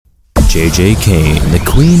JJ Kane, the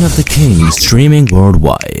queen of the Kings, streaming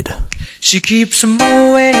worldwide. She keeps a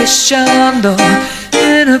Moet Chandon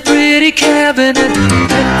in a pretty cabinet. Let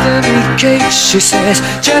them eat cake, she says,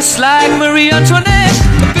 just like Marie Antoinette.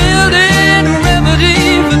 A building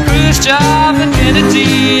remedy for Khrushchev and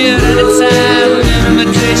Kennedy. At any time, an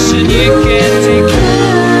invitation you can't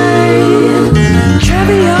decline.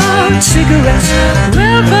 Caviar and cigarettes,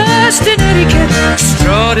 well versed in etiquette,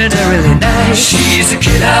 extraordinarily nice. She's a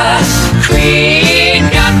killer queen,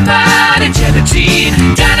 gunpowder gelatine,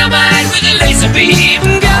 dynamite with a laser beam,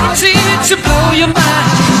 guaranteed to blow your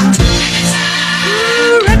mind.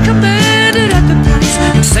 Recommended at the price,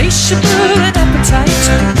 insatiable and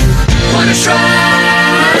appetite. Wanna try?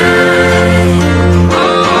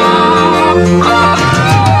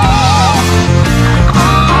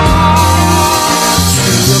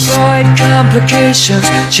 To avoid complications,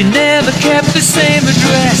 she never kept the same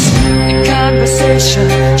address. In conversation,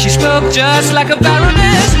 she spoke just like a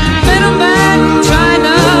baroness. Middleman,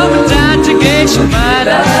 China, but down to Geisha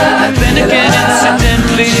Minor. Then again,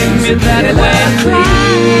 incidentally, that way.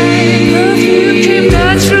 Perfume came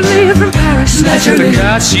naturally from Paris.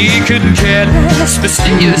 Because she couldn't care less,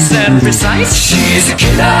 fastidious and precise. She's a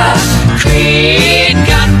killer queen,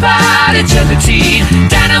 gunpowder gelatine,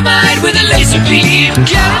 dynamite with a laser beam,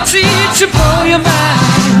 guaranteed to blow your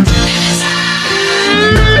mind.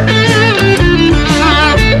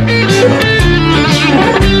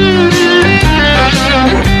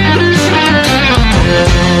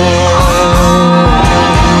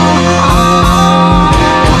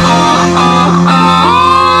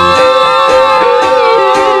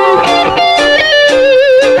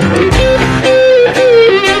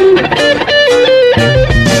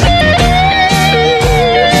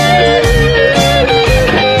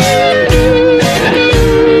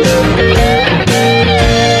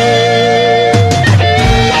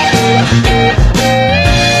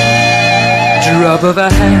 Of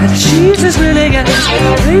her hat, she's as willing as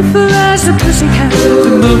playful as a pussycat.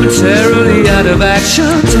 Momentarily out of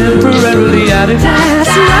action, temporarily out of gas.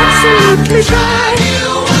 You're absolutely right.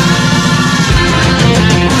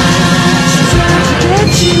 She's out to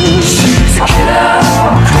get you. She's a killer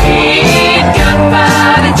queen,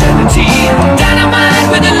 gunpowder gelatine,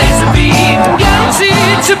 dynamite with a laser beam,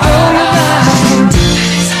 guaranteed to blow your mind.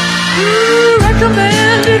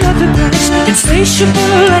 Recommended at the price,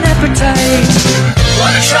 insatiable and appetite.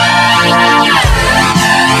 Wanna try?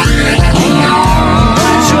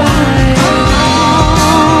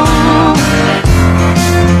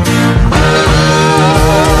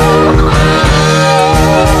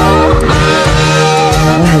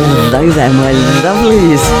 Hello there, my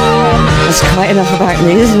lovelies. That's quite enough about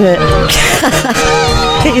me, isn't it?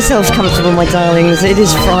 Get yourselves comfortable, my darlings. It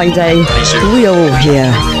is Friday. We all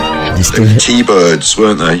here. They were T-birds,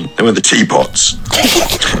 weren't they? They were the teapots.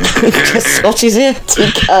 What is it?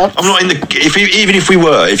 I'm not in the. Even if you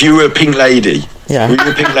were a pink lady. Yeah. If you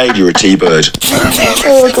were a pink lady, you're a T-bird.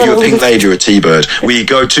 If you were a pink lady, you're a T-bird. We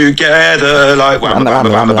go together like.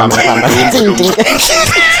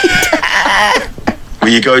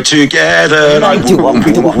 We go together like.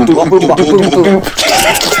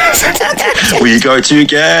 We go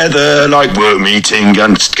together like we're meeting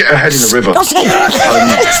and get our head in the river.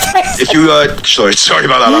 If you sorry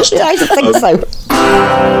about that last. I think so.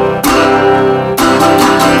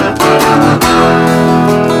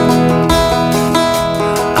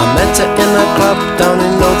 I met her in a club down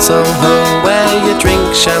in Old Soho, where you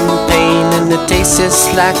drink champagne and it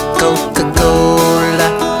tastes like Coca-Cola,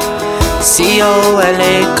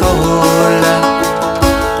 C-O-L-A Cola.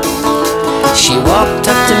 She walked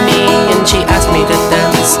up to me and she asked me to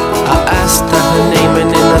dance. I asked her her name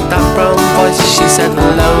and in a dark brown voice she said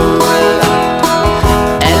Lola,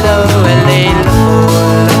 L-O-L-A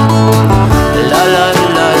Lola,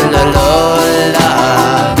 La-la-la-la-Lola.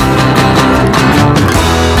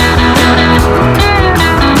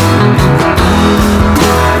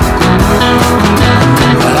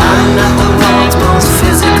 Well, I'm not the world's most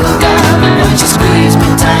physical guy, but when she squeezed me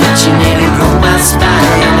tight she nearly broke my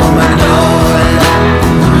spine. Oh my Lola,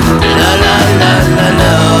 la-la-la-la-Lola.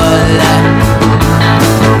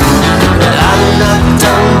 Well, I'm not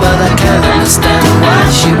dumb but I can't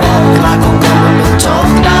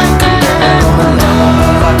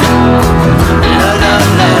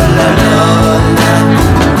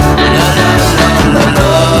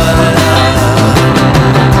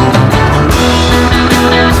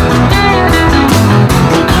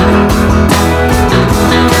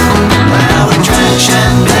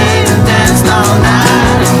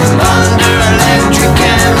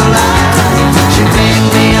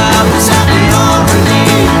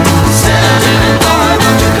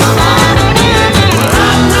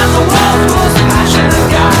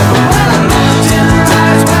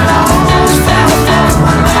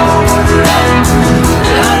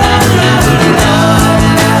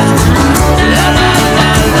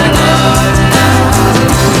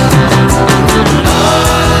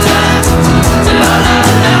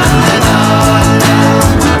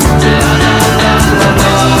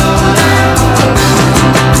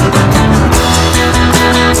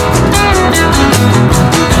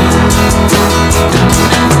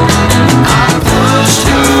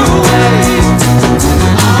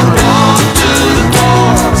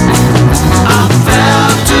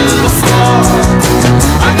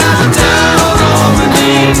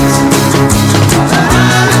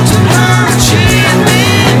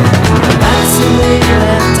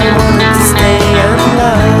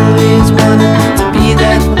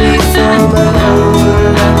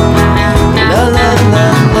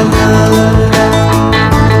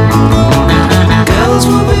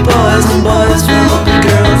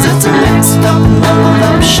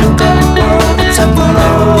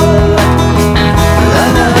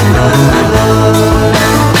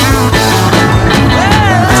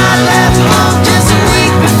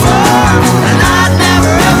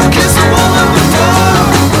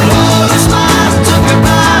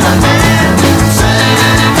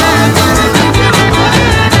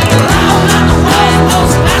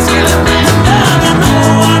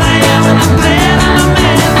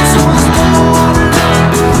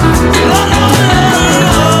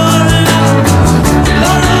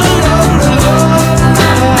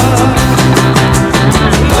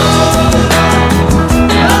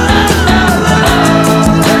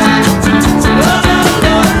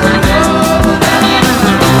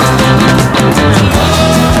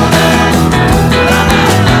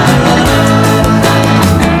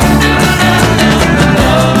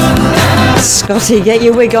Scotty, get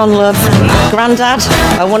your wig on, love. Grandad,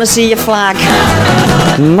 I want to see your flag.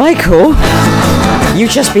 Michael, you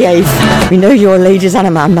just behave. We know you're a ladies and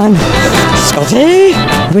a man. Scotty,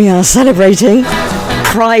 we are celebrating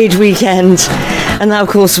Pride weekend. And that, of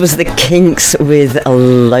course, was the Kinks with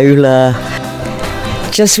LOLA.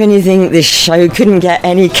 Just when you think this show couldn't get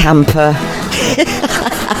any camper.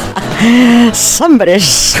 Somebody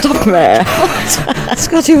stop me.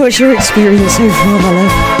 Scotty, what's your experience so far, my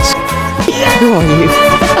love? Who are you?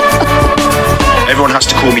 Everyone has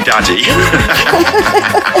to call me Daddy.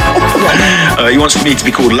 He wants me to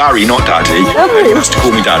be called Larry, not Daddy. He wants to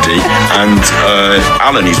call me Daddy. And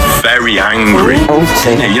Alan is very angry.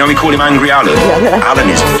 You know we call him Angry Alan? Alan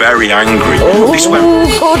is very angry. Oh,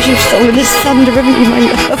 God, you've stolen his thunder, haven't you, my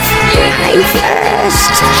love? You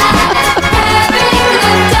first.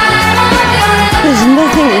 There's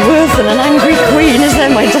nothing worse than an angry queen, is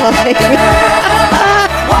there, my darling?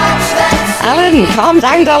 Alan, calm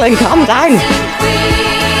down, darling, calm down.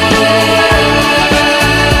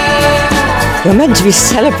 You're meant to be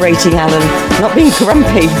celebrating, Alan, not being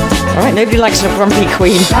grumpy. All right, nobody likes a grumpy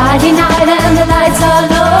queen. Friday night and the lights are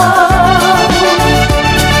low.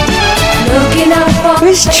 Looking up for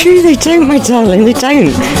It's true, they don't, my darling, they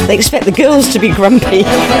don't. They expect the girls to be grumpy.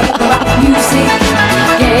 music,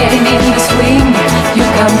 getting in the swing. You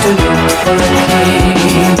come to look for a king.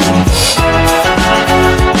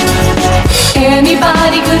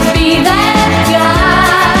 Anybody could be that guy.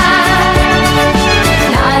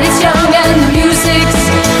 Night is young and the music's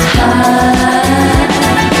high.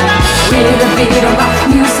 With a bit of rock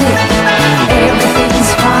music,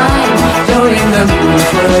 everything's fine. You're in the mood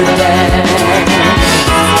for a dance.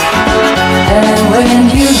 And when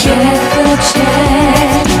you get the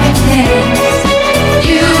chance,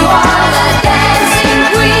 you are the dancing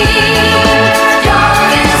queen.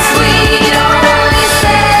 Young and sweet, only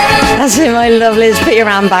 17. That's it, my lovelies. Put your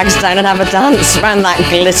handbags down and have a dance around that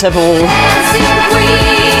glitter ball. Dancing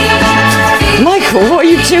queen. Michael, what are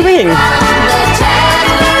you doing?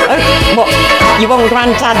 Oh, what? You want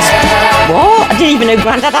Granddad's... What? I didn't even know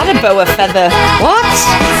Granddad had a boa feather. What?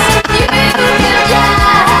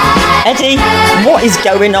 Eddie, what is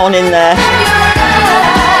going on in there?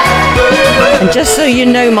 And just so you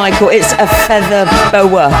know, Michael, it's a feather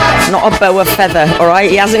boa, not a boa feather, all right?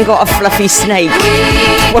 He hasn't got a fluffy snake.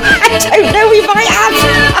 Well, I don't know, he might have.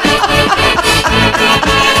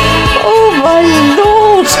 Oh, my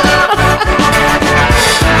Lord.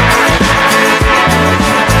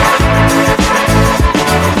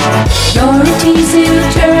 You're a teasing,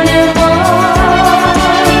 turning on.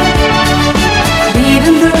 Leave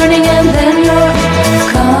him burning and then you're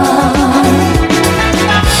gone.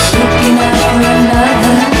 Looking out for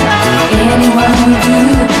another, anyone will do.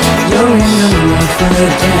 You're in the mood for a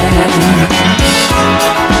dance.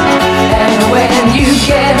 And when you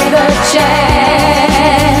get the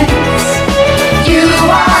chance, you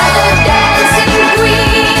are the dancing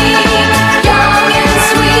queen. Young and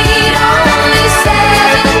sweet, only 17.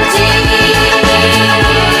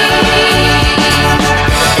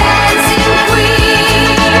 Dancing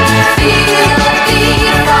queen, feel the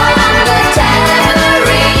beat from the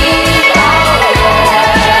tambourine. Oh,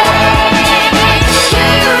 you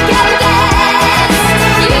can dance,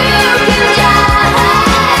 you can jive,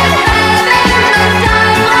 having the time of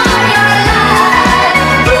your life.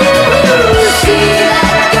 Ooh, see that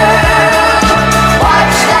girl,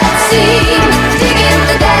 watch that scene, digging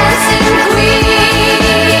the dancing queen.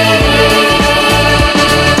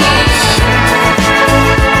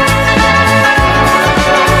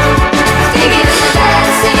 Digging the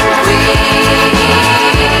dancing queen.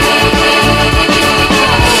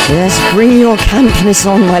 Yes, bring your campness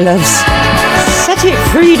on, my loves. Set it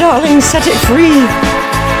free, darling, set it free.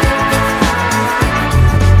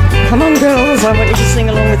 Come on, girls, I want you to sing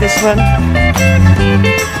along with this one.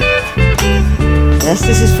 Yes,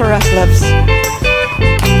 this is for us, loves.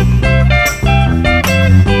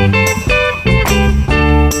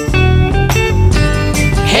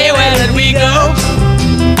 Hey, where did we go?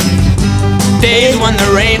 Days when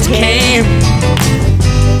the rains came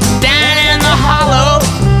down in the hollow,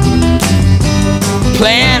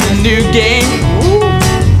 playing a new game,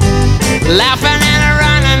 laughing and a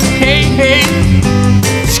running, hey, hey,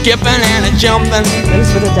 skipping and a jumping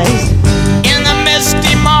Those were the days. in the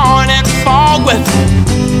misty morning fog with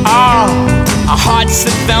our hearts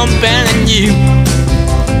a thumping, and you,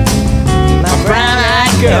 my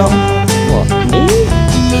brown-eyed girl. What, me?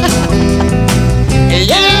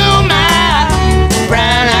 You, my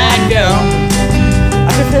brown-eyed girl. I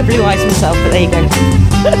prefer blue eyes myself, but there you go.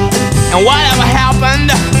 And whatever happened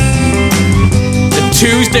to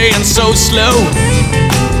Tuesday and so slow,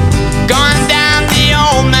 gone down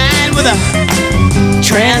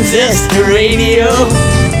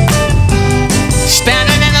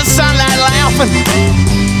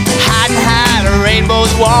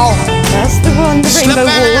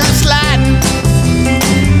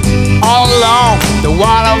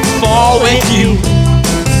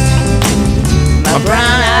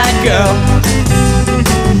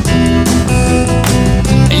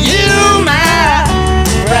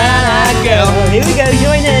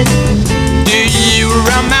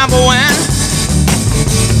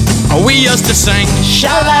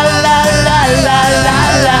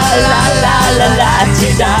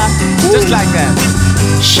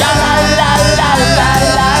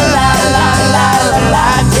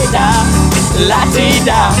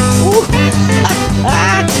la-ti-da.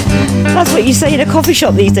 That's what you say in a coffee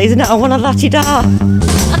shop these days, isn't it? I want a la-ti-da.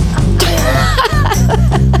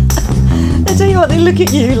 I tell you what, they look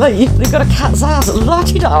at you like they've got a cat's ass.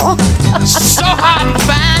 La-ti-da. So hard to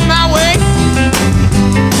find my way.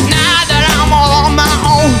 Now that I'm all on my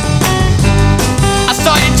own. I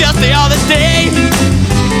saw you just the other day.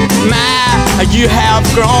 My, you have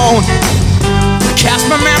grown. Cast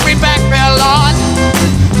my memory back there, Lord.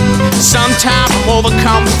 Sometimes I'm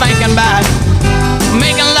overcome thinking about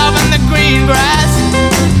making love in the green grass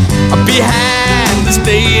behind the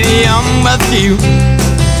stadium with you,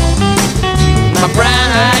 my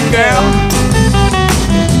brown-eyed girl.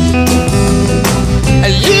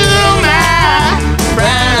 You, my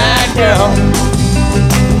brown-eyed girl.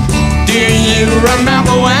 Do you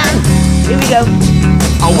remember when? Here we go.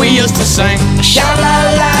 Oh, we used to sing sha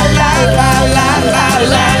la la la la la la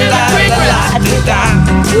la la la la.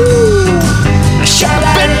 Sha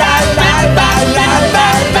la la la la la la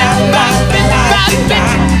la la la.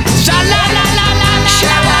 Sha la la la la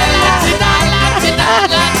sha la la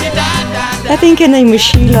la. I think her name was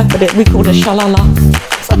Sheila, but we called her Shalala.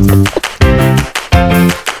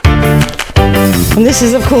 And this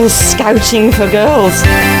is, of course, Scouting for Girls.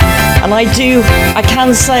 And I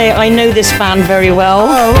can say I know this band very well.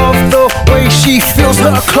 I love the way she feels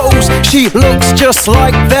her clothes. She looks just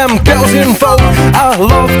like them girls in Vogue. I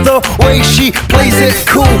love the way she plays it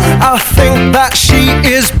cool. I think that she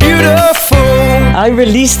is beautiful. I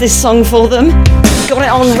released this song for them. Got it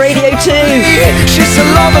on radio too. She's so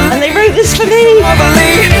lovely. And they wrote this for me.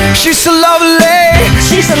 Lovely. She's so lovely.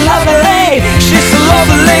 She's so lovely. She's so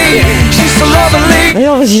lovely. She's so lovely. They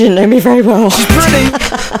obviously didn't know me very well. She's pretty.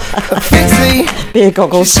 Fitzy. Beer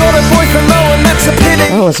goggles. She's got a boyfriend now and that's a pity.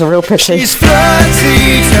 Oh, it's a real pity. She's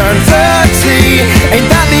flirty, turned 30. Ain't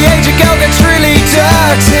that the age a girl gets really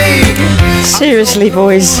dirty? Seriously,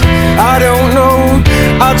 boys. I don't know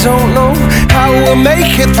how we'll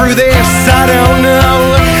make it through this. I don't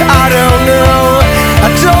know.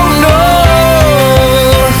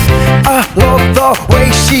 I love the way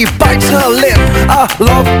she bites her lip. I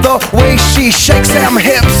love the way she shakes them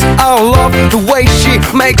hips. I love the way she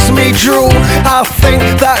makes me drool. I think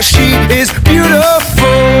that she is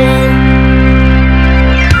beautiful.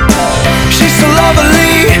 She's so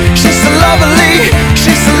lovely. She's so lovely.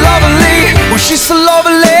 She's so lovely. Oh, she's so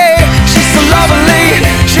lovely. She's so lovely.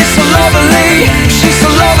 She's so lovely. She's so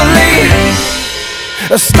lovely.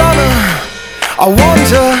 A stunner. I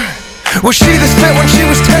wonder, was she this fit when she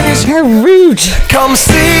was 10 years How rude. Come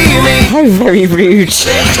see me. How very rude.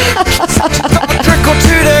 Got a trick or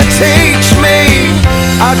two to teach me.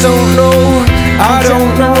 I don't know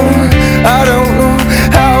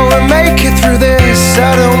how we make it through this.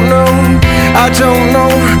 I don't know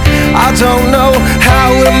how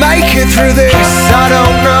we make it through this. I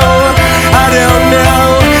don't know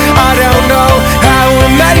how we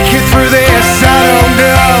make it through this. I don't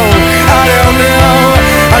know.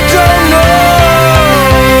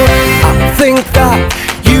 I think that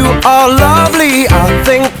you are lovely. I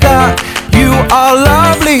think that you are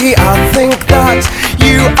lovely. I think that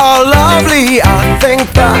you are lovely. I think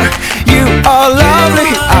that you are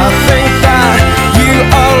lovely. I think that you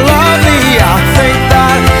are lovely. I think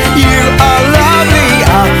that you are lovely.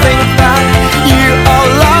 I think that you are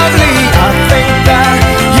lovely. I think that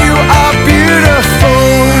you are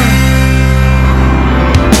beautiful.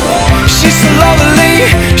 She's so lovely.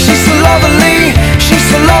 She's so lovely. She's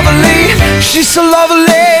so lovely. She's so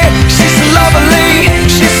lovely. She's so lovely.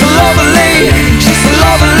 She's so lovely. She's so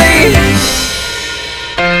lovely.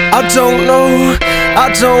 I don't know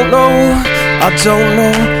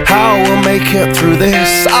how we'll make it through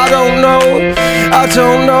this. I don't know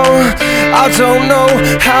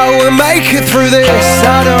how we'll make it through this.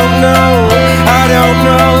 I don't know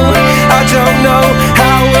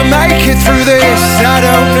how we'll make it through this. I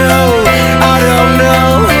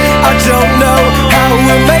don't know how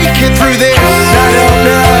we'll make it through this. I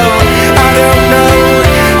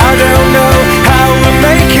don't know how we'll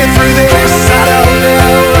make it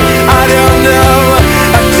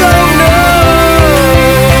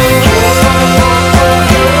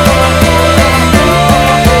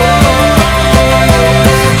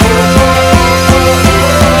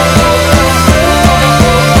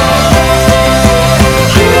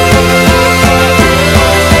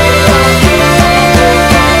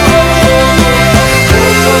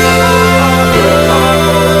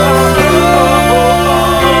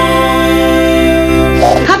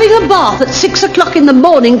off at 6 o'clock in the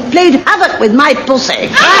morning played havoc with my pussy.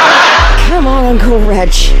 Come on, Uncle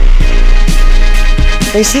Reg.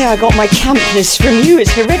 They say I got my campness from you.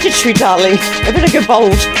 It's hereditary, darling. I better go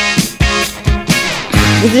bold.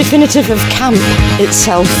 The definitive of camp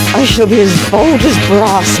itself. I shall be as bold as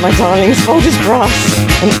brass, my darling. As bold as brass.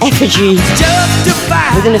 An effigy.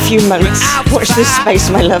 Within a few months. Watch this space,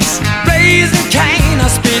 my loves. Raising Kane, I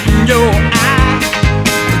spit in your eye.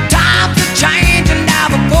 Times are changing now,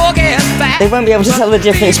 the poor gets back. They won't be able to tell the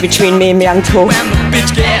difference between me and my uncle. When the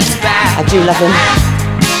bitch gets back. I do love him.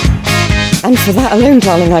 And for that alone,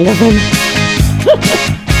 darling, I love him.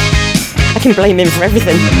 I can blame him for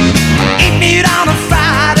everything. Eat meat on a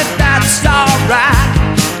Friday, that's alright.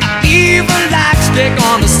 I even like steak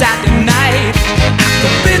on a Saturday night. The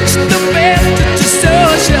bitch, the bed, to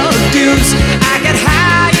social dues. I get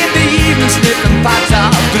high in the evening, sniffing pots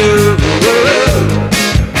of glue.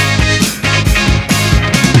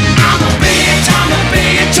 I'm a bitch,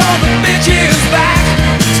 all the bitch is back.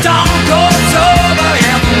 Stone cold sober,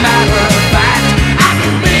 as a matter of fact. I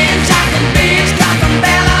can bitch, got them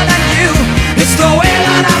better than you. It's the way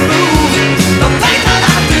that I move, the things that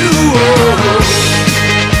I do.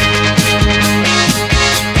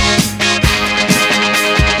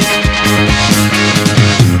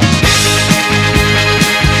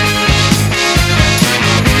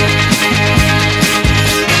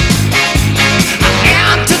 I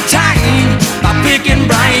entertain by picking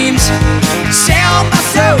brains, sell my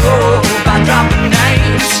soul by dropping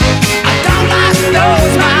names. I don't like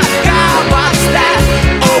those, my God, what's that?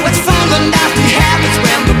 Oh, it's fun, the nasty habits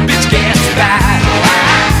when the bitch gets back.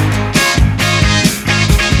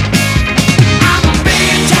 I'm a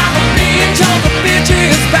bitch, all the bitch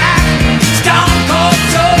is back. Stone cold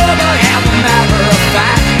sober, as a matter of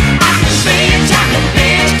fact. I'm a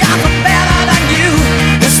bitch, got them better than you.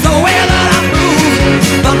 It's the way that I move,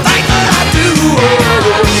 the thing that I do.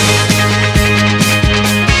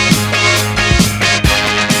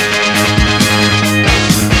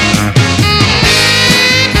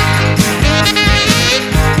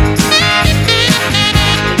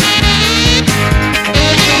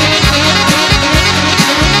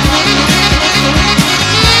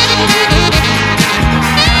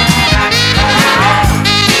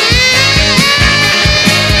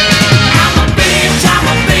 I'm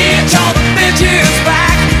a bitch, all the bitch is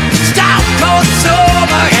back. Stone cold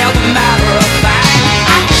sober, as a matter of fact.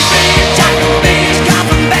 I'm a bitch, got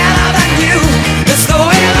them better than you. It's the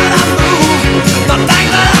way that I move, the thing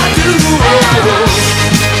that I do.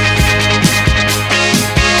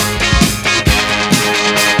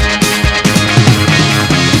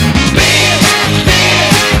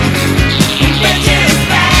 Bitch is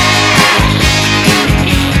back. Bitch is back.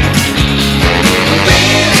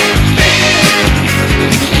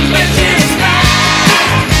 Bitch is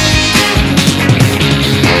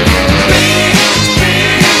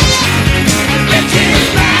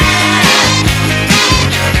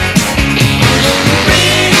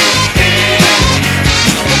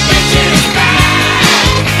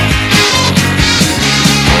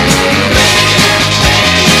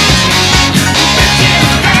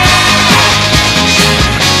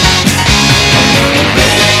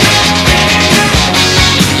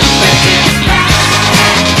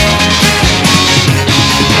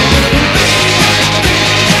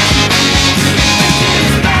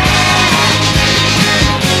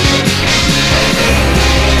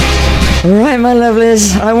Right, my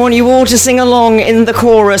lovelies, I want you all to sing along in the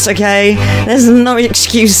chorus, okay? There's no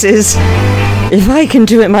excuses. If I can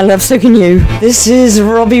do it, my love, so can you. This is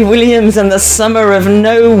Robbie Williams and the summer of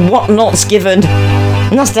no what-nots given.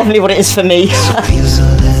 And that's definitely what it is for me.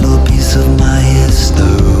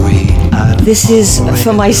 This is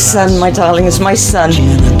for my son, my darling. It's my son.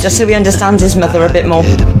 Just so he understands his mother a bit more.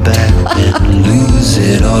 Lose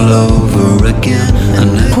it all over again.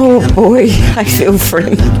 Poor boy, I feel for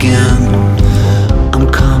him. I'm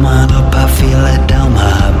coming up, I feel it down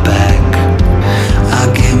my back.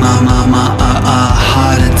 I gave my mama a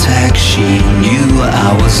heart attack. She knew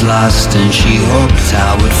I was lost and she hoped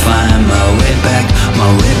I would find my way back, my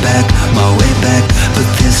way back, my way back. But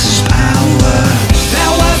this is power.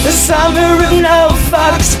 That was The summer of no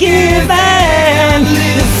fucks given.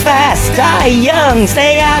 Live fast, die young,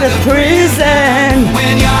 stay out of prison.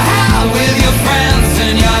 when you're out with your friends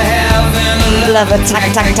and you're having a Love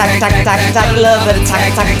attack, tack, tack, tack, tack, tack, love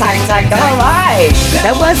attack, tack, tack, tack. All right.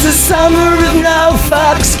 That was the summer of no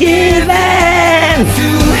fucks given. to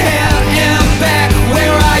hell and back.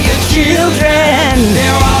 Where are your Children,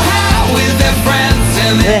 They're all out with their friends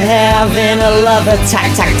and they're having a love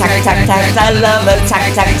attack, tack, tack, tack, tack, tack, love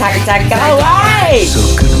attack, tack, tack, tack. All right. So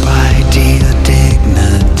goodbye, dear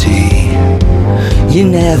dignity. You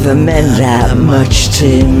never meant that much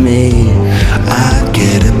to me. I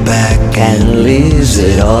get it back And lose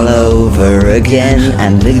it all over again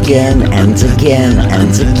and again and again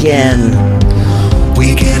and again.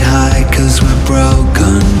 We get high cause we're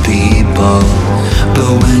broken people,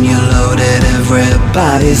 but when you're loaded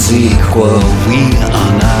everybody's equal. We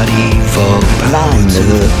are not evil. Power to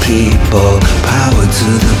the people, power to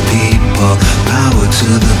the people, power to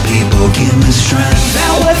the people. Give me strength.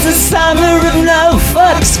 Now was the summer of no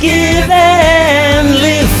fucks given.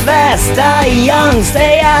 Live fast, die young,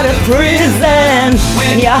 stay out of prison.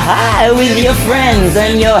 When you're high with your friends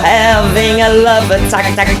and you're having a love attack,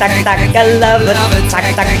 tack, tack, tack, a love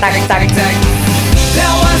attack, tack, tack, tack, tack.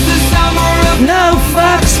 That was the summer of No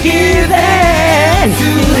fucks given.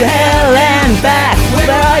 To hell and back. Where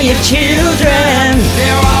are your children?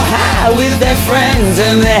 they're all High with their friends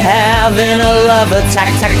and they're having a love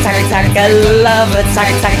attack, tack, tack, tack, a love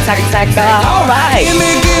attack, tack, tack, tack. All right. Give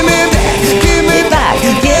me back, give me Back,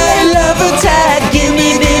 yeah, love attack, give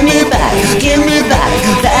me back,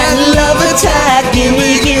 that love attack, give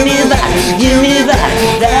me back,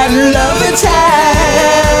 that love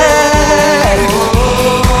attack.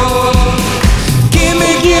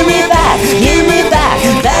 Give me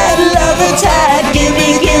back, that love attack,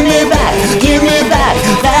 give me back,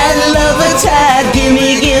 that love attack, give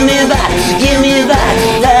me back,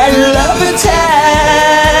 that love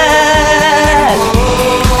attack.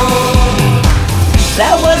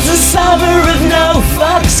 That was the summer of no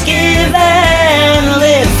fucks given.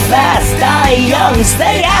 Live fast, die young,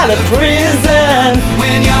 stay out of prison.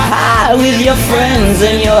 when you're High with your friends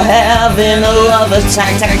and you're having a love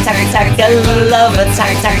attack, tack, tack, tack, a love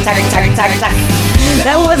attack, tack, tack, tack, tack, tack.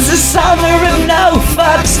 That was the summer of no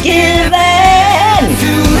fucks given.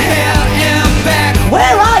 to hell and back.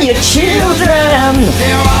 Where are your children?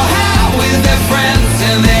 They're all high with their friends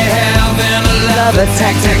and they having a Love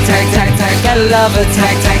attack, tack, tack, tack, tack, a love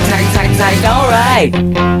attack, tack, tack, tack, tack. All right.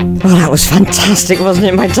 Well, that was fantastic, wasn't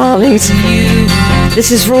it, my darlings?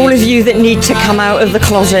 This is for all of you that need to come out of the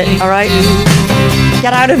closet, all right?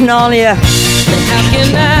 Get out of Narnia. How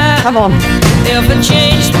can I Come on. ever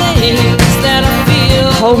change things that I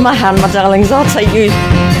feel? Hold my hand, my darlings. I'll take you.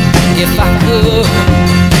 If I could,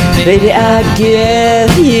 Baby, I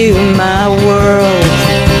give you my world.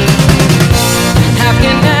 how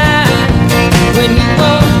can I, when you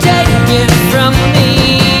won't take it from me?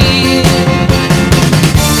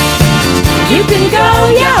 You can go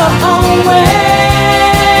your own way.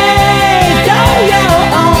 Go your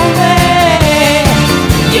own way.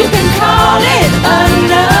 You can call it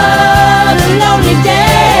another lonely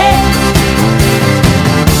day.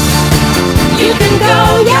 You can go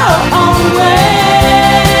your own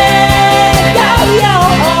way. Go your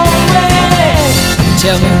own way.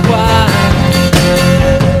 Tell me why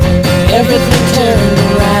everything turned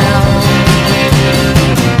around.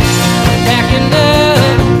 Packing up,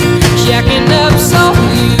 jacking up, so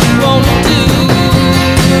you won't do.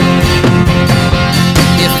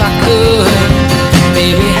 If I could,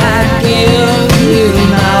 baby, I'd give you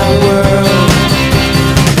my world.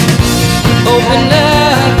 Open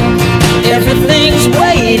up, everything's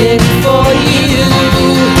waiting for you.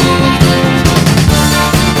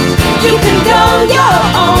 You can go your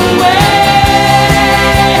own way.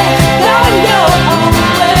 Go your own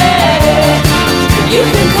way. You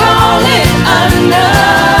can call it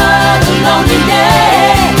another lonely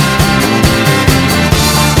day.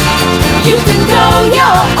 You can go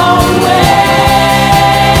your own way.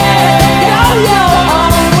 Go your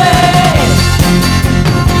own way.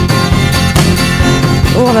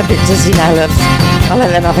 Oh, I'm a bit dizzy now, love. I'll let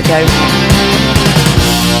them have a go.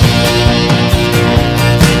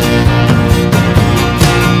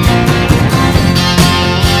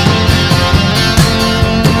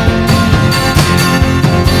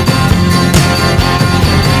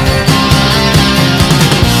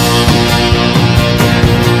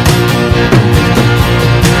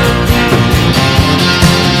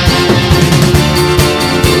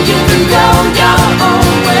 You can go your own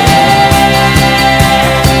way.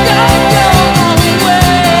 Go your own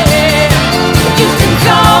way.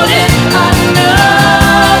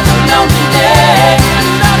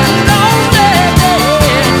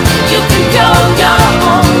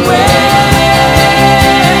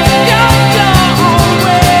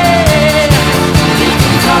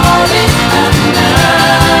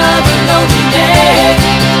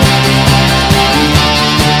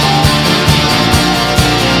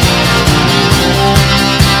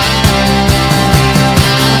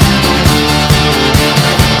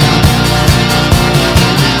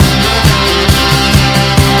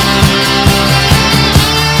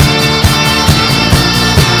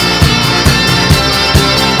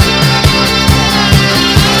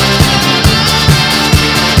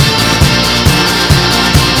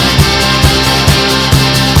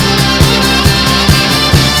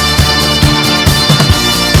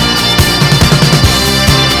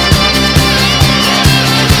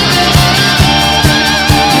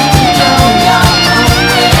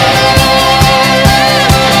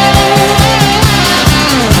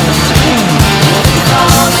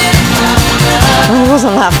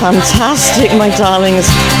 Wasn't that fantastic, my darlings?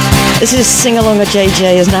 This is Sing Along a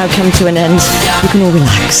JJ has now come to an end. You can all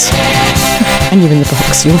relax. And you're in the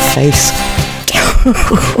box, your face.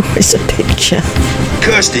 It's a picture.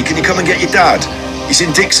 Kirsty, can you come and get your dad? He's in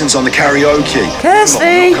Dixon's on the karaoke.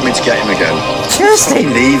 Kirsty! I'm not coming to get him again. Kirsty!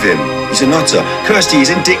 Leave him. He's a nutter. Kirsty, he's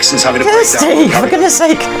in Dixon's having a Kirsty, for goodness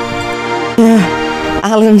sake. Yeah,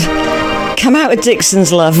 Alan, come out of Dixon's,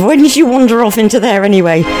 love. When did you wander off into there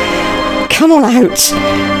anyway? Come on out.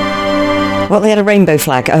 Well, they had a rainbow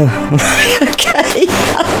flag. Oh, okay.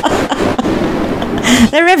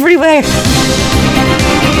 They're everywhere.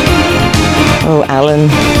 Oh, Alan,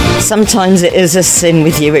 sometimes it is a sin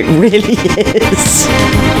with you. It really is.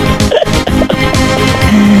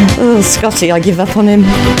 Oh, Scotty, I give up on him.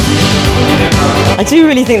 I do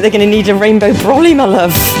really think they're going to need a rainbow brolly, my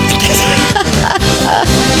love.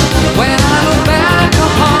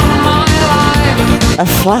 A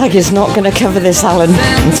flag is not going to cover this, Alan,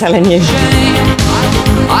 I'm telling you.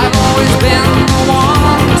 I've always been the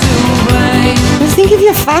one to blame. Think of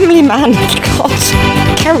your family, man. God,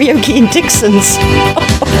 karaoke in Dixon's.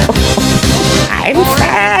 I'm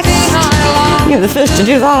fast. You're the first to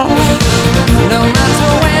do that. No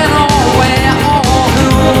matter when or where or who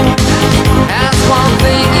has one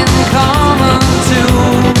thing in common too.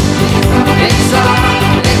 It's a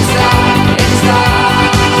sin.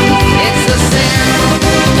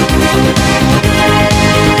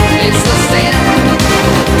 It's a sin.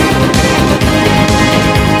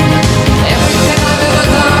 Everything I've ever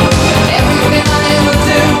done, everything I ever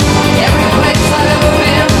do, every place I've ever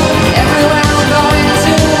been, everywhere I'm going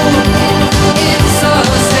to, it's a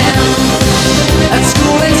sin. At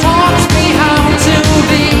school it's hard.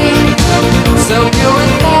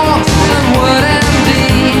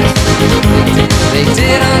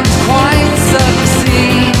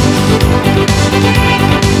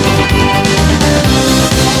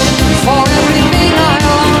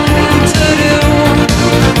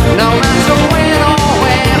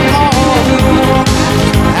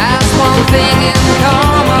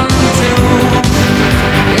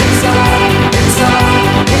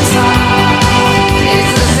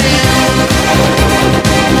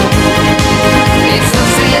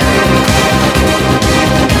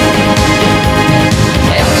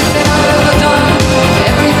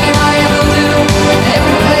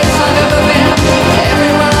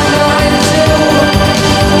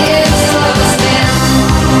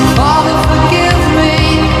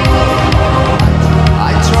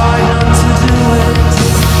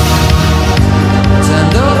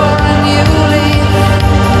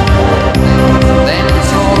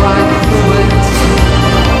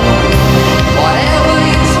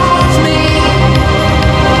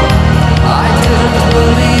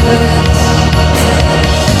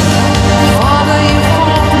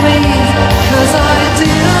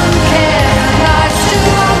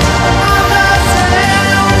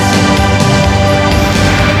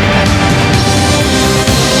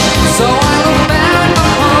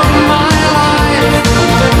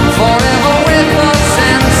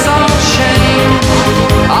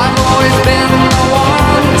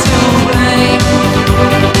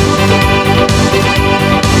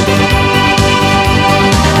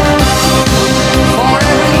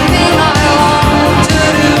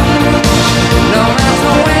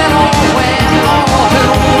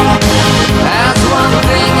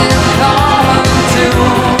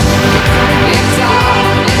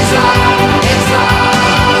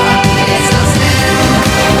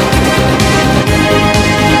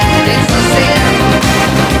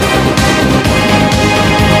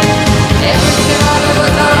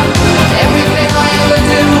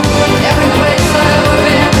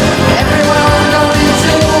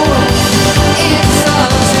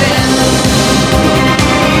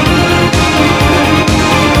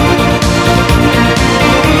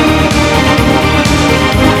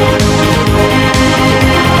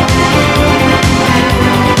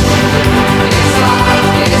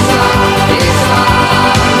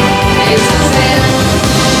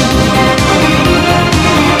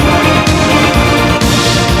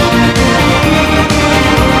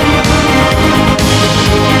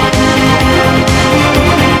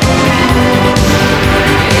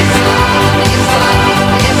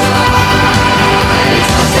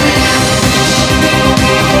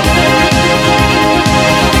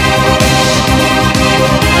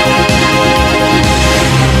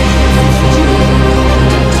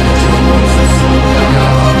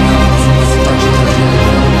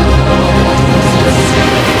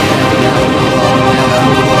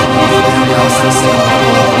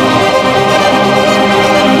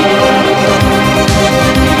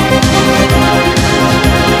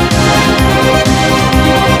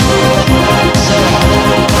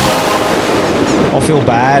 I feel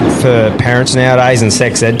bad for parents nowadays and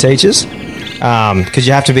sex ed teachers. Because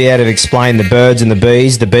you have to be able to explain the birds and the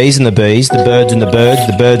bees, the bees and the bees, the birds and the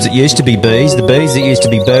birds that used to be bees, the bees that used to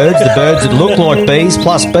be birds, the birds that look like bees,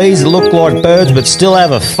 plus bees that look like birds but still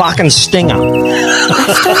have a fucking stinger.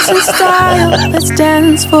 Let's dance in style, let's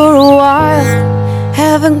dance for a while.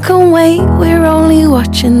 Heaven can wait, we're only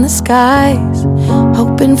watching the skies.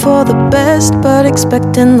 Hoping for the best but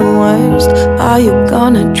expecting the worst. Are you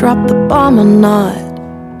gonna drop the bomb or not?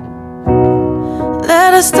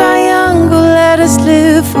 Let us die young or let us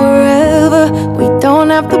live forever. We don't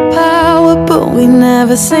have the power, but we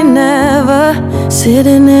never say never.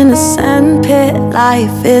 Sitting in a sandpit,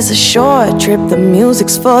 life is a short trip. The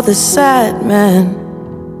music's for the sad man.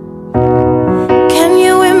 Can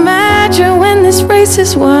you imagine when this race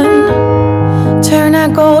is won? Turn our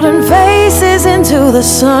golden faces into the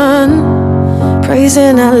sun.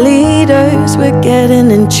 Praising our leaders, we're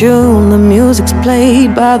getting in tune. The music's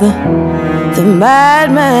played by the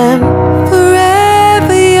madman.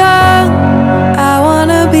 Forever young, I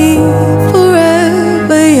wanna be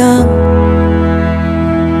forever young.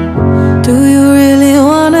 Do you really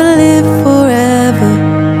wanna live forever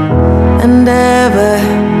and ever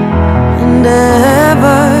and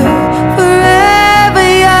ever? Forever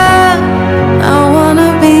young, I wanna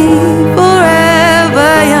be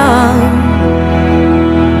forever young.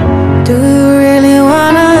 Do you really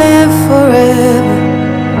wanna live forever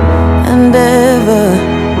and ever,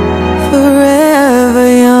 forever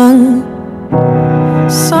young?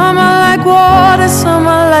 Some are like water, some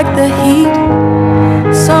are like the heat.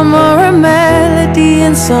 Some are a melody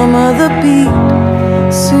and some are the beat.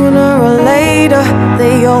 Sooner or later,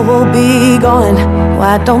 they all will be gone.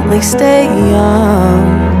 Why don't they stay young?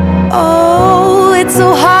 Oh, it's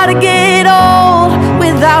so hard to get old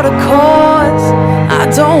without a cause. I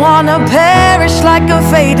don't wanna perish like a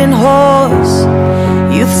fading horse.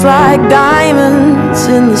 Youth's like diamonds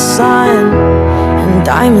in the sun, and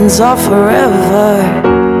diamonds are forever.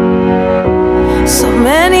 So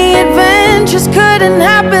many adventures couldn't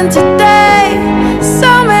happen today.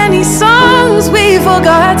 So many songs we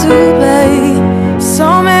forgot to play.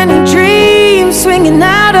 So many dreams swinging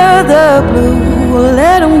out of the blue. We'll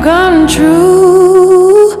let them come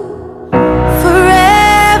true.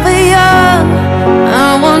 Forever young, I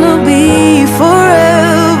wanna be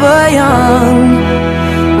forever young.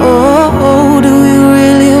 Oh, do you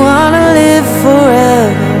really wanna live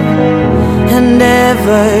forever and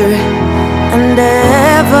ever and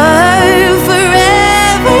ever?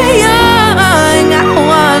 Forever young, I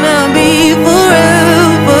wanna be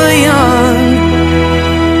forever young.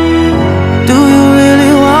 Do you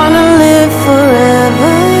really wanna live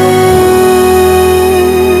forever?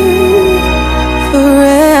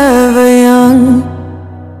 Forever young.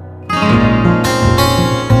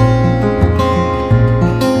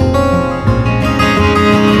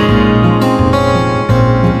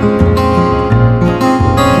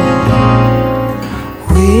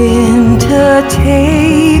 Winter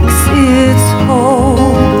takes its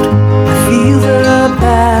hold. I feel the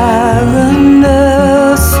barrenness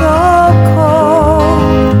so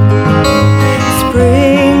cold.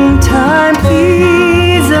 Springtime,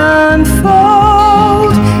 please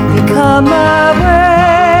unfold. You come my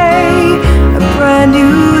way, a brand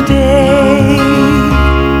new day.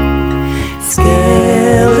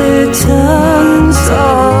 Skeletons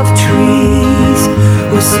of trees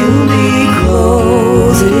will soon be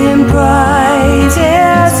clothed in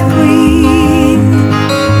brightest green.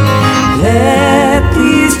 Let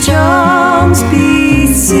these charms be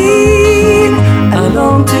seen. I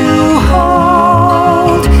long to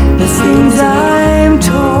hold the things I'm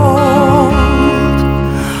told.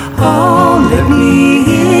 Oh, let me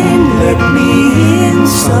in,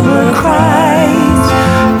 summer cries.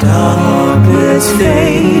 Darkness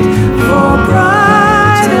fade for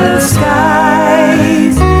brighter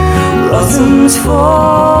skies. Blossoms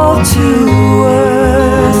fall to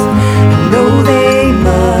earth, know they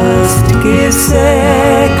must give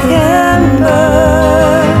second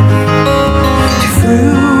birth to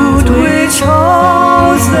fruit which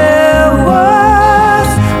holds their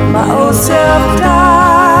worth. My old self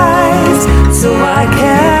dies so I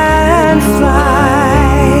can fly.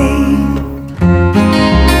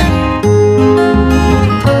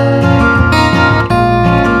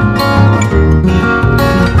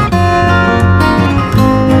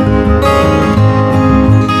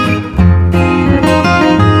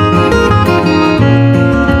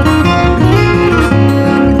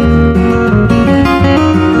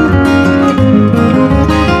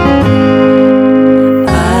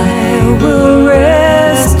 I will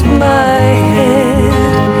rest my head.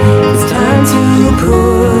 It's time to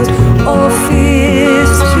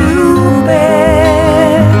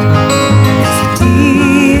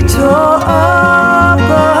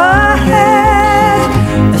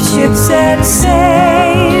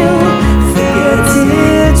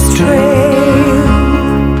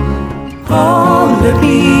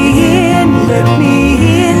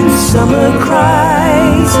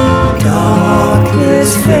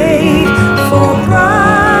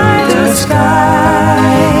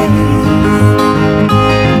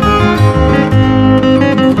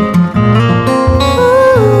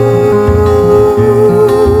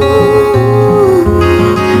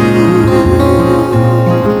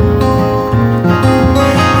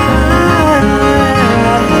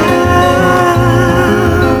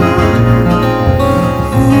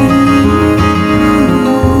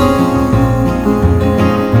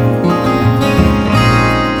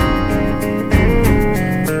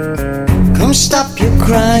you're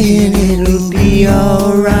crying, it'll be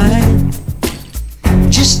alright.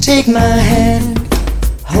 Just take my hand,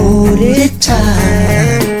 hold it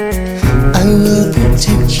tight. I will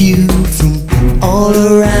protect you from all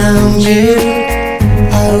around you.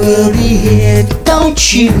 I will be here,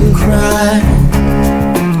 don't you cry.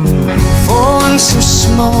 For one so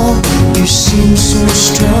small, you seem so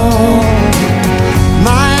strong.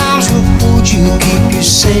 My arms will hold you, keep you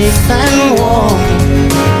safe and warm.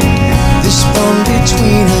 This bond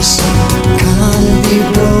between us can't be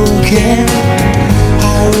broken.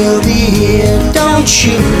 I will be here, don't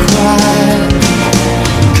you cry.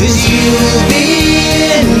 'Cause you'll be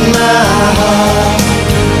in my heart.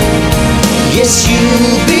 Yes,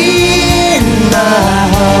 you'll be in my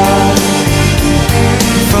heart.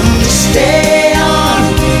 From this day on,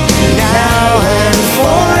 now and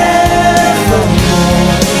forevermore.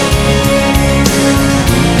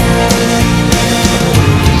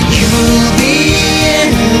 You'll be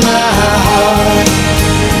in my heart.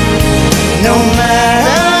 No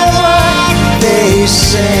matter what they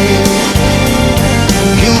say,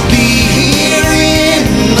 you'll be here in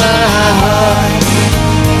my heart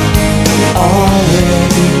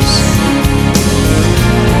always.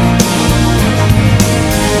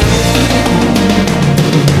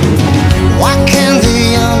 Why can't they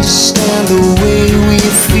understand the way we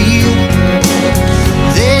feel?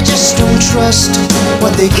 They just don't trust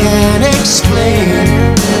what they can't explain.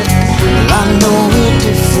 I know we're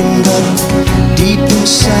different, but deep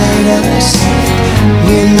inside us,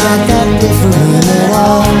 we're not that different at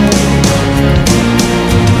all.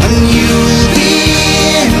 And you'll be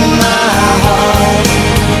in my heart.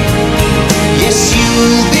 Yes,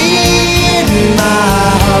 you'll be in my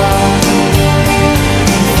heart.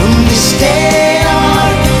 From this day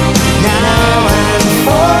on, now and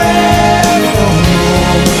forevermore.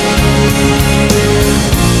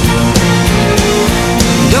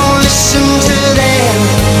 Don't listen to them,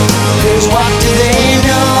 'cause what do they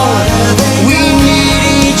know? We need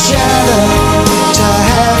each other to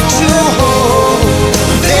have to hold.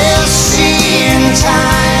 They'll see in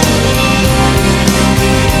time.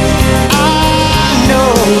 I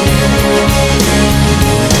know.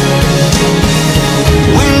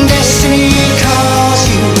 When destiny calls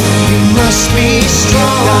you, you must be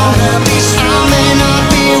strong. I may not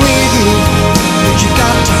be with you, but you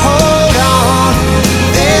got to hold on.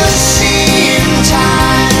 They'll see in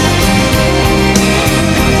time.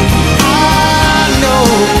 I know.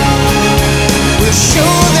 We'll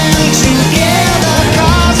show them together,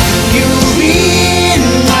 'cause you'll be in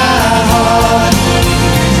my heart.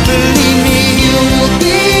 Believe me, you'll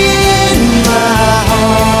be in my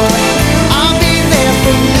heart. I'll be there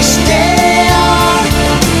from this day on,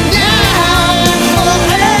 now and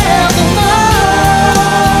forevermore.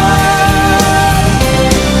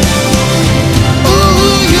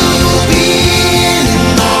 Ooh, you'll be in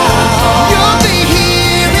my heart. You'll be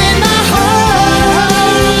here in my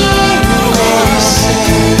heart.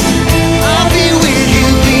 I'll be with you,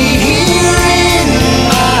 be here in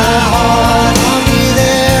my heart. I'll be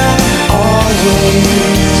there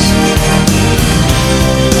always.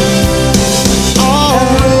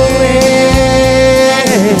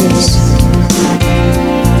 Always.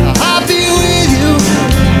 I'll be with you.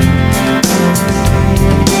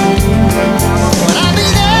 But I'll be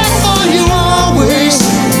there for you always.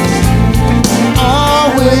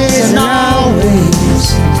 Always and always.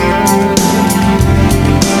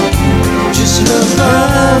 Just look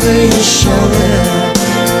over your shoulder.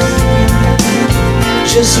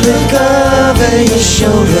 Just look over your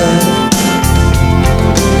shoulder.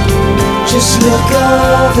 Just look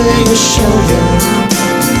over your shoulder.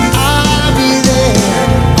 I'll be there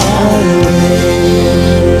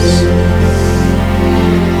always.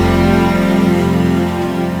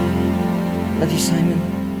 Love you, Simon.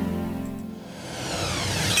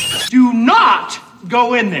 Do not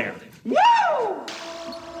go in there.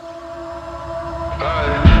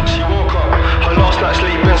 She woke up, her last night's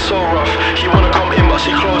sleep been so rough. She wanna come in but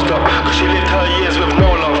she closed up, 'cause she lived her years with no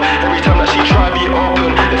love. Every time that she tried be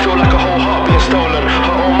open, it felt like a whole heart being stolen.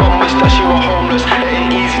 Her own mum wished that she were homeless. It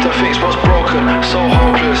ain't easy to fix what's broken, so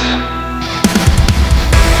hopeless.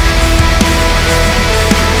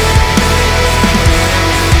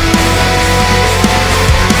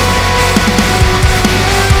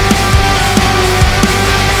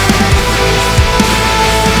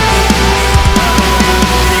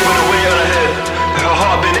 With a weight on her head, her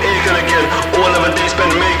heart been aching again. All of her days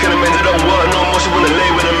spent making amends. It don't work no more, she wanna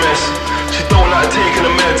lay with a mess. She don't like taking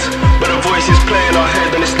the meds, but her voice is playing her head,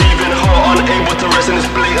 and it's leaving her unable to rest. And it's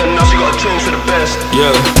blatant, now she gotta change for the best.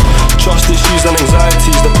 Yeah, trust issues and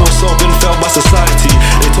anxieties. The poor soul been felt by society.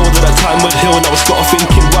 They told her that time would heal, now it's got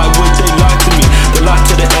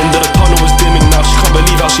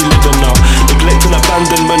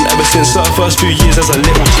since her first few years as a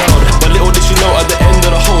little child. But little did she know at the end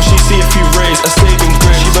of the hole she'd see a few rays, a saving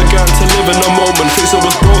grace. She began to live in a moment, fix it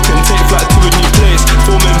was broken, take flight to a new place,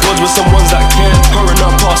 forming bonds with some ones that cared, her and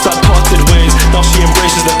her past that parted ways. Now she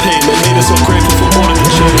embraces the pain and made her so grateful for all of the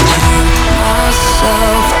change.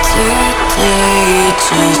 Myself today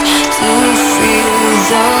just to feel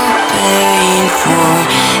the pain for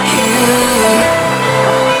you.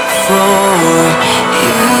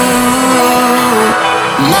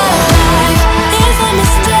 My life is a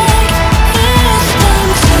mistake. It's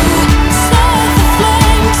time to set the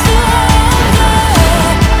flame to the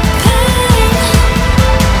pain.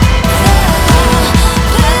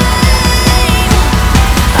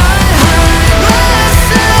 I hurt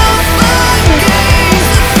myself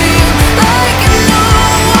against the feel like no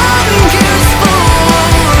one cares for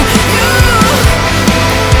you.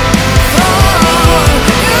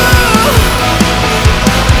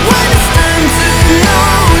 When it's time to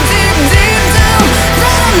know deep, deep down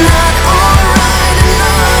that I'm not alright and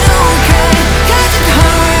not okay, 'cause it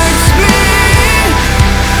hurts me,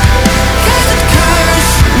 'cause it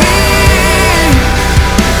cursed me.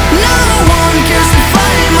 No one cares if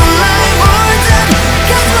I'm alive or dead,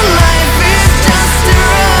 'cause my life is just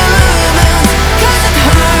irrelevant, 'cause it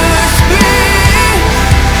hurts me,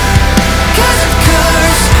 'cause it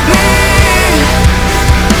cursed me.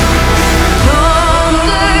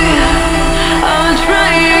 Someday I'll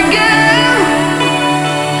try again.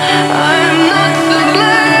 I'm not to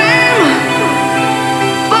blame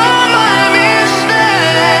for my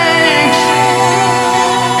mistakes,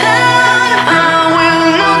 and I will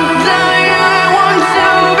not die. I want to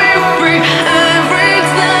be free. Every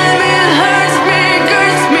time it hurts me,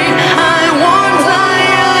 curse me. I won't die.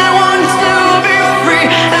 I want to be free.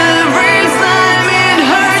 Every time it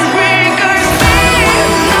hurts me, curse me. I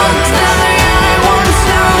will not die. I want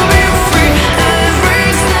to be free. Every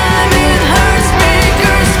time it hurts me,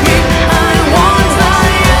 curse me. I won't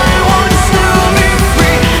die. I want to be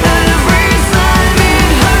free. Every time it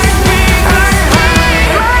hurts me, curse me.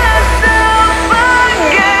 Myself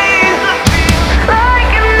against the feel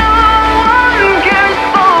like no one cares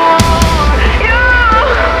for you.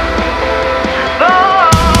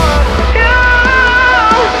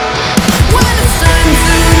 When it's time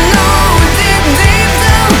to know deep, deep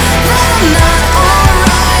down that I'm not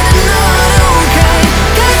alright and not okay,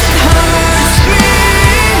 'cause it hurts me,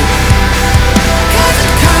 'cause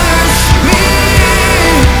it cursed me.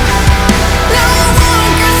 No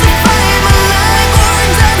one cares if I'm alive or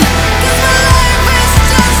dead, 'cause my life is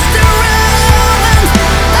just irrelevant.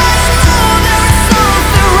 I know there is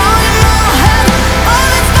something wrong in my head.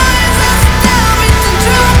 All its voices tell me to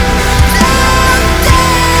drop down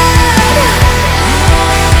dead.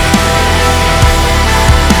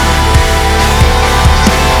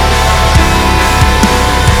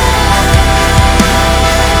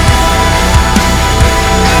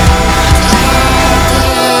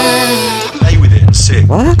 Play with it and sing.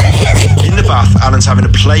 What? In the bath, Alan's having to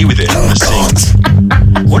play with it and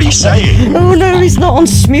sing. What are you saying? Oh no, he's not on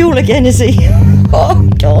Smule again, is he? Oh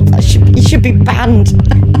god, he should be banned.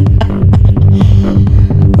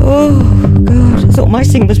 Oh god, I thought my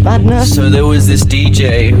singing was bad enough. So there was this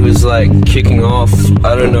DJ who was like kicking off.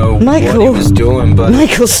 I don't know what he was doing, but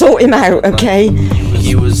Michael, sort him out, okay?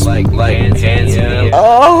 he was like handsy.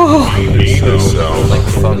 Oh, Like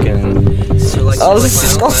fucking. oh,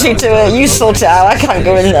 Scotty, do it. You sort it out. I can't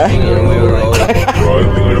go in there.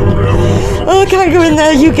 Oh, I can't go in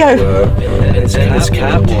there. You go. And this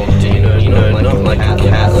cat walked, you know, not like a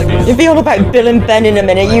cat. You'll be on about Bill and Ben in a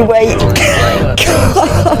minute. You wait. God,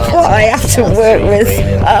 what I have to work with.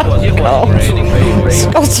 Oh God,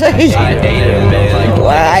 Scotty.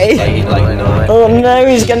 Why? Oh no,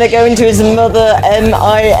 he's gonna go into his mother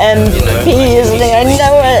MIMP, isn't he? I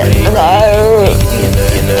know it. No.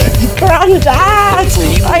 Grandad,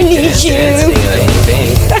 I need you.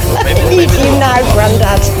 I need you now,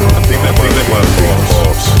 Grandad. I think that might be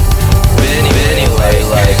off. But anyway,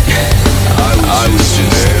 like, I was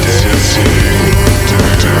just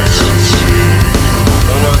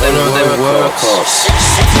no, they were cops.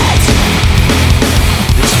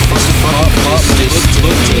 This fucking pop just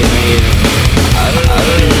looked at me. I don't know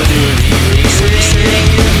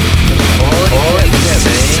all he kept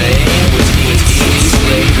saying was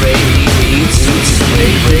slave raiding beats,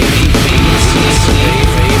 slave raiding beats,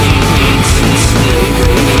 slave raiding beats, slave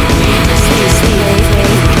raiding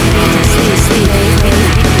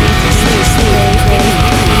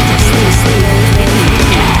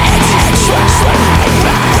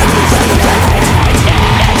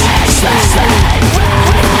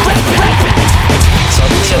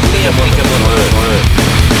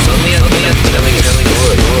Suddenly I'm telling you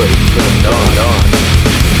what.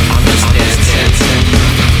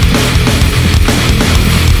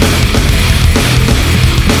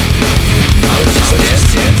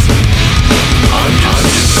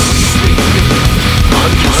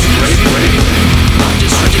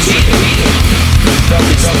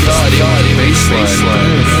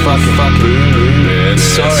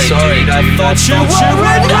 Don't you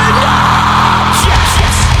worry now.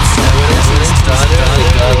 And when it's done, I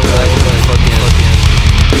got like fucking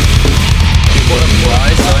people to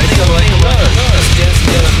fly, so I think I'm like, no, just dance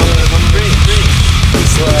together, I'm free.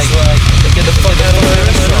 It's like, get the fuck out of my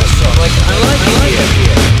restaurant. So I'm like, I like it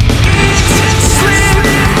here. Sleep,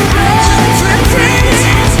 rise, repeat.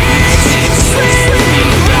 Sleep,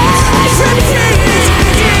 rise, repeat.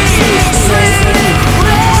 Sleep,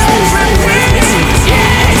 rise, repeat.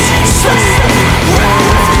 So like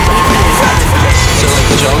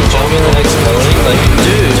John told me the next morning, like,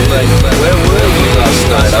 dude, like where were you last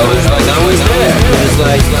night? I was there. He was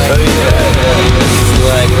like, oh yeah, and then he was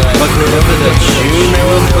like, fuck, remember that tune they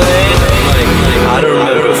were playing? I don't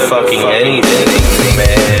remember fucking anything,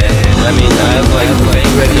 man. I mean, I have like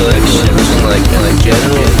vague recollections and like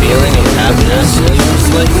general feeling of happiness, and he was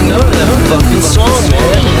like, no, that fucking song,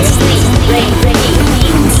 man.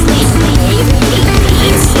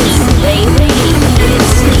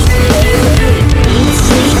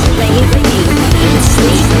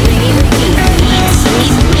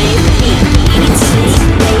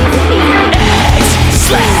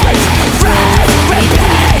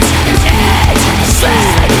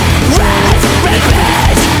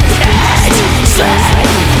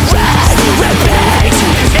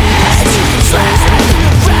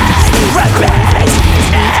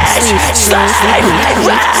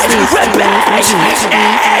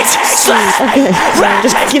 Okay,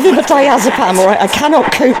 just give him a diazepam, alright? I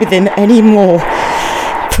cannot cope with him anymore.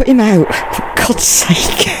 Put him out, for God's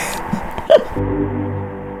sake.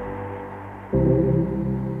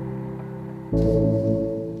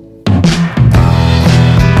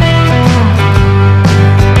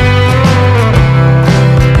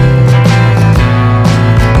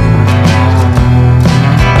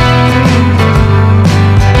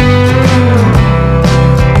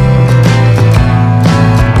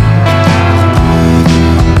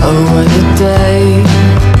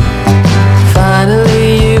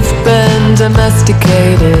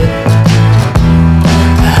 Domesticated,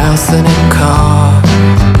 a house and a car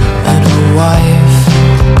and a wife.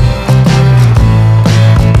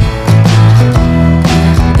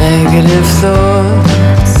 Negative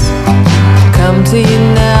thoughts come to you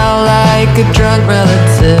now like a drunk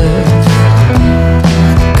relative.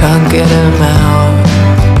 Can't get them out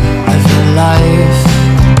of your life.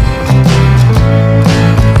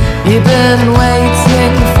 You've been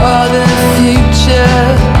waiting for the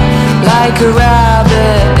future like a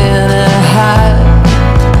rabbit in a hat.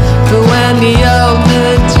 But when the old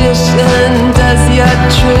magician does your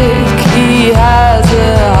trick, he has a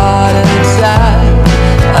heart attack.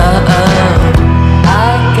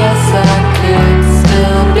 I guess I could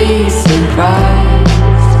still be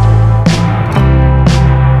surprised.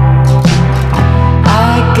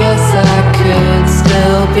 I guess I could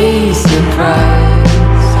still be surprised.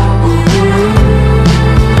 Ooh.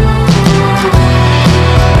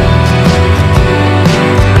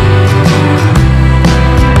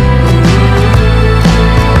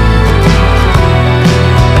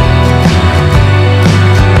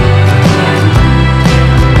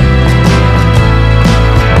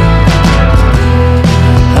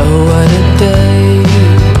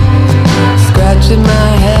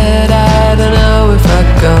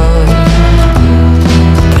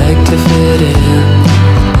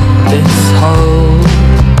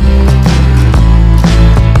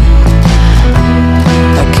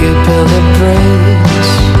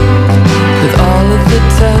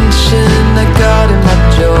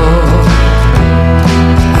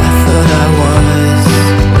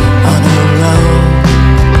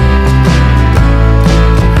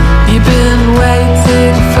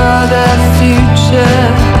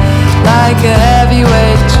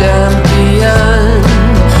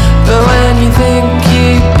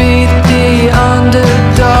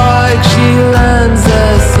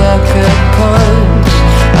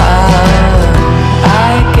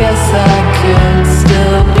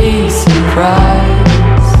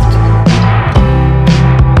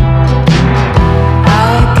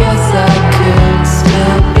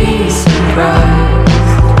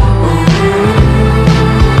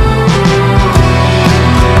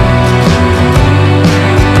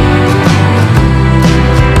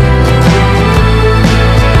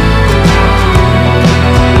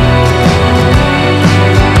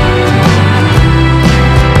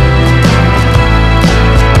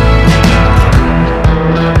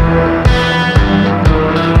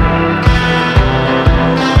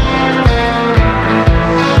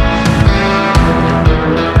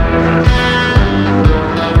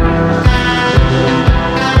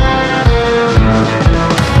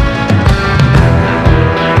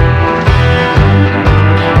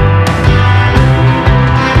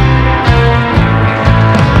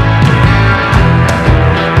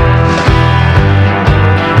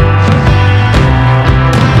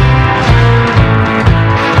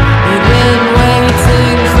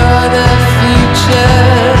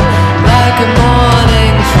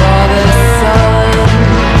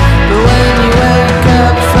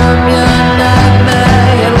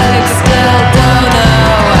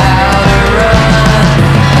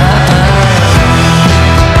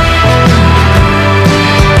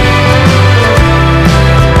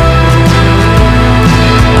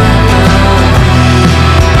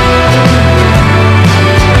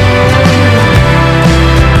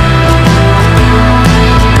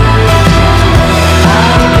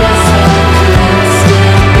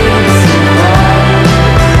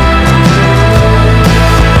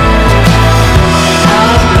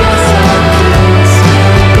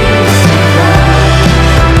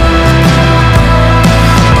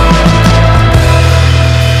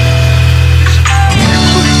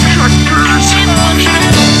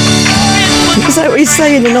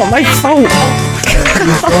 saying and not my fault.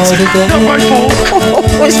 Not my fault.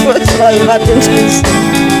 What's worse than I imagined?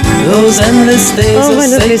 Those endless days oh, my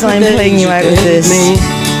loveys, I'm playing you out with this.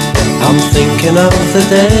 I'm thinking of the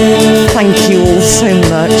day. Thank you all so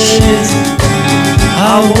much.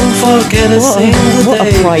 I won't forget a single what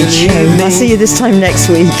day. What a pride show. I'll see you this time next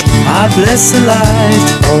week. I bless the light.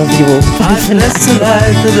 I love you all. I bless the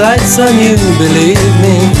light that lights on you, believe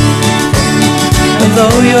me. And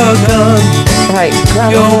though you're gone, right,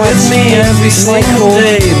 you're with me every single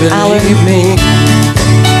day, believe me.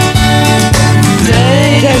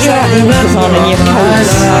 Get your knickers on and your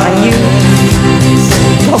coats, and you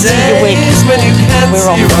lost your wig. When you can't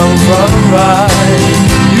see wrong from right.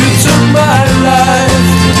 You took my life,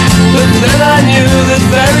 but then I knew that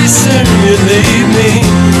very soon you'd leave me.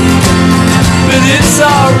 But it's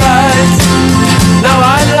alright, now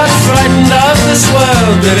I'm not frightened of this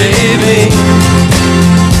world, believe me.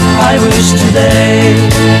 I wish today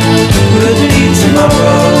would be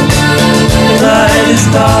tomorrow. The night is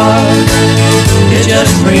dark, it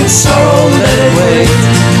just brings sorrow, let it wait.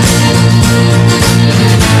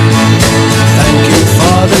 Thank you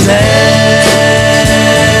for the days,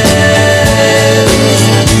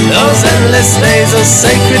 those endless days, those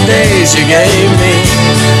sacred days you gave me.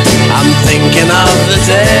 I'm thinking of the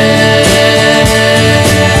days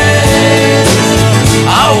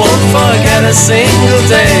I won't forget a single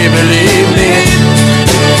day, believe me.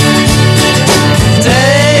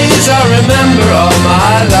 Days I remember all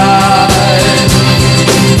my life.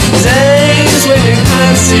 Days when you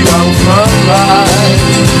can't see wrong from right.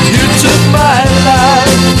 You took my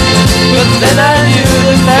life, but then I knew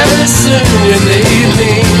that very soon you'd leave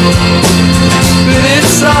me. But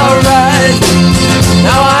it's alright,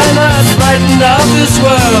 now I'm not frightened of this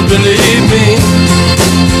world, believe me.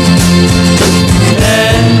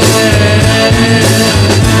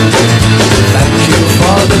 Thank you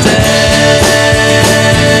for the days,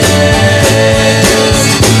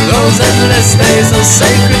 those endless days, those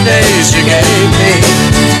sacred days you gave me.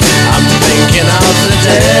 I'm thinking of the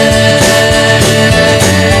days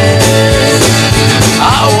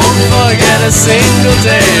I won't forget a single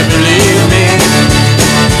day, believe me.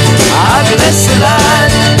 I bless the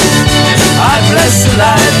light, I bless the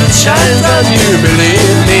light that shines on you,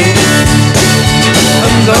 believe me.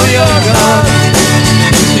 And though you're gone,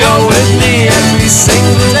 you're with me every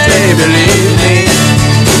single day, believe me.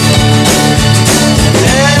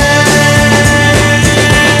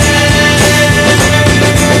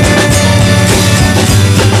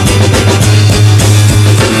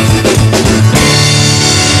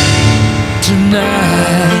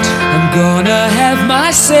 Tonight I'm gonna have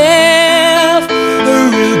myself a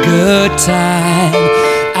real good time.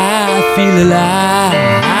 I feel alive.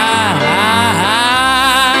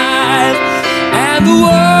 And the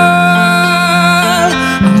world,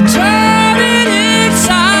 I'm turning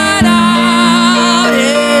inside out,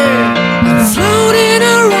 yeah. I'm floating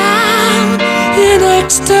around in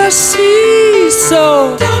ecstasy.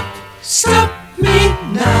 So don't stop me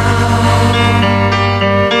now.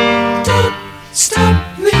 Don't stop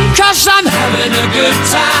me, 'cause I'm having a good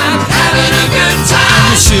time, having a good time.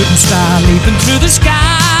 I'm a shooting star leaping through the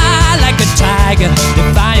sky like a tiger,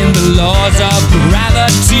 defying the laws of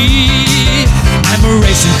gravity. I'm a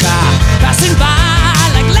racing car passing by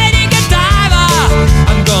like Lady Godiva.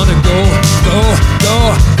 I'm gonna go, go, go.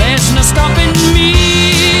 There's no stopping me.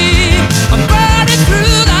 I'm burning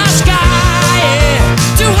through the sky,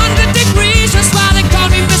 yeah. 200 degrees, that's why they call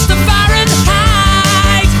me Mr.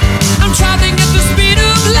 Fahrenheit. I'm traveling at the speed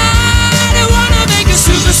of light. I wanna make a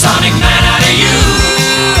supersonic man out of you.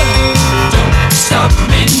 Don't stop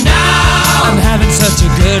me now. I'm having such a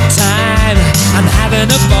good time. I'm having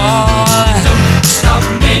a ball. Don't stop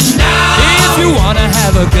me now. If you wanna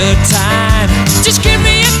have a good time, just give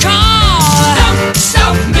me a call. Don't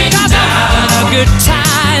stop me now. 'Cause I'm having a good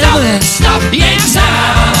time. Don't stop me now. I'm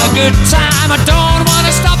having a good time. I don't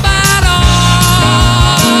wanna stop at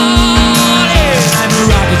all. Yeah. I'm a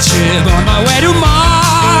rocket ship on my way to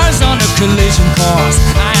Mars on a collision course.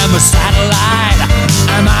 I am a satellite.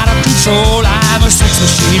 I'm out of control. I'm a sex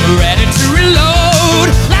machine ready to reload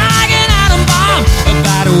like an atom bomb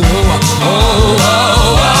about to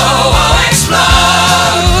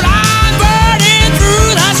explode. I'm burning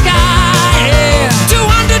through the sky, yeah.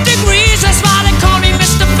 200 degrees, that's why they call me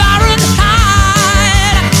Mr.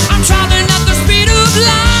 Fahrenheit. I'm traveling at the speed of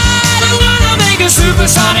light. I wanna make a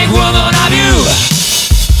supersonic woman of you.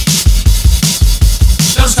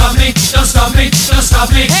 Don't stop me, don't stop me, don't stop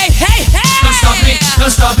me. Hey, hey, hey! Don't stop me,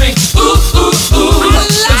 don't stop me. Ooh, ooh, ooh.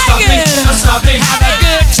 Don't stop me, don't stop me. Have a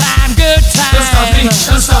good time, good time. Don't stop me,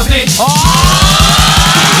 don't stop me. Oh!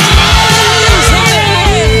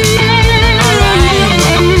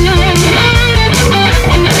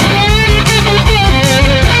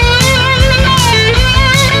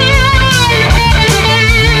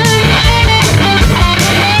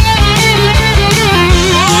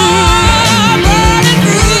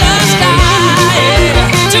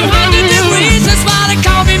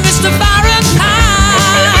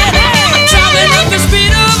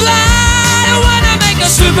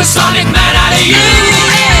 sonic man out of you.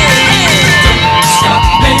 Stop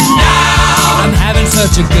me now. I'm having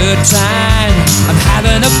such a good time. I'm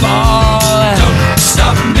having a ball. Don't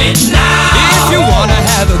stop me now. If you wanna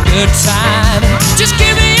have a good time, just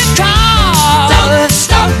give me a call. Don't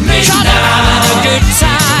stop me now. I'm having a good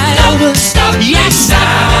time. Don't stop me now. Yes, I'm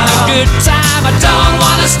having a good time. I don't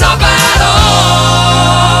wanna stop.